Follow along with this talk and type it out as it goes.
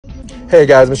Hey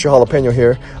guys, Mr. Jalapeno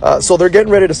here. So they're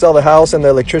getting ready to sell the house and the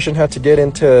electrician had to get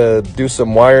in to do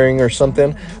some wiring or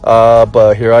something,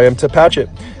 but here I am to patch it.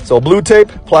 So blue tape,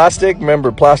 plastic, remember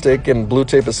plastic and blue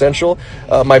tape essential.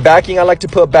 My backing, I like to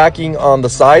put backing on the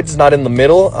sides, not in the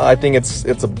middle. I think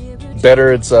it's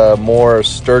more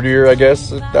sturdier, I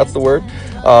guess, if that's the word.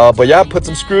 But yeah, put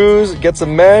some screws, get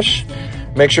some mesh,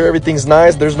 make sure everything's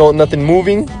nice, there's nothing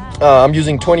moving. I'm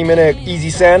using 20-minute easy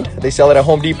sand. They sell it at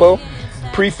Home Depot.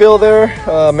 Pre-fill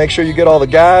there, make sure you get all the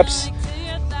gaps.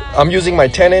 I'm using my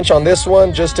 10-inch on this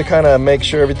one just to kind of make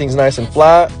sure everything's nice and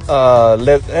flat.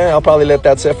 I'll probably let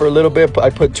that set for a little bit. I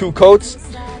put two coats.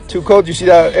 You see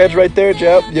that edge right there?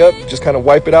 Yep. Just kind of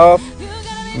wipe it off.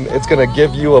 It's gonna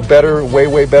give you a better,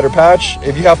 way better patch.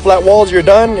 If you have flat walls, you're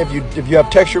done. If you have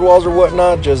textured walls or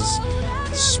whatnot, just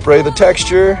spray the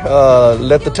texture,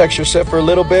 let the texture set for a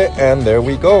little bit, and there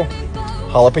we go.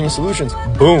 Jalapeno Solutions,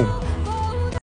 boom.